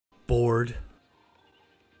Bored?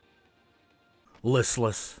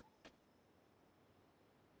 Listless?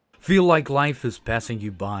 Feel like life is passing you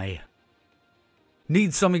by?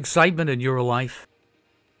 Need some excitement in your life?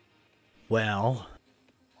 Well,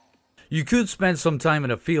 you could spend some time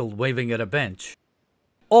in a field waving at a bench.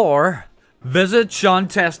 Or visit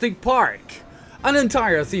Shauntastic Park, an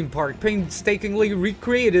entire theme park painstakingly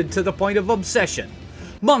recreated to the point of obsession.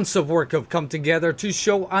 Months of work have come together to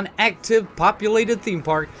show an active, populated theme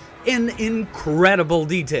park in incredible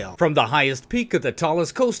detail, from the highest peak of the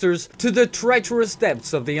tallest coasters to the treacherous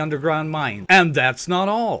depths of the underground mine. And that's not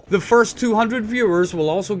all. The first 200 viewers will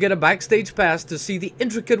also get a backstage pass to see the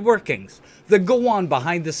intricate workings that go on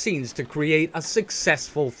behind the scenes to create a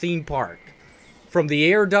successful theme park. From the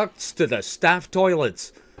air ducts to the staff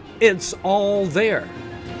toilets, it's all there.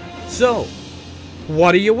 So,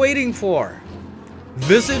 what are you waiting for?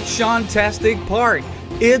 Visit Shauntastic Park.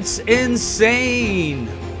 It's insane!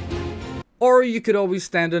 Or you could always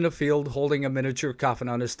stand in a field holding a miniature coffin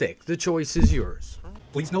on a stick. The choice is yours.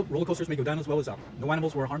 Please note, roller coasters may go down as well as up. No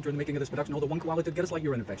animals were harmed during the making of this production, although one koala did get a slight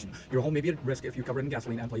urine infection. Your home may be at risk if you cover it in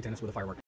gasoline and play tennis with a firework.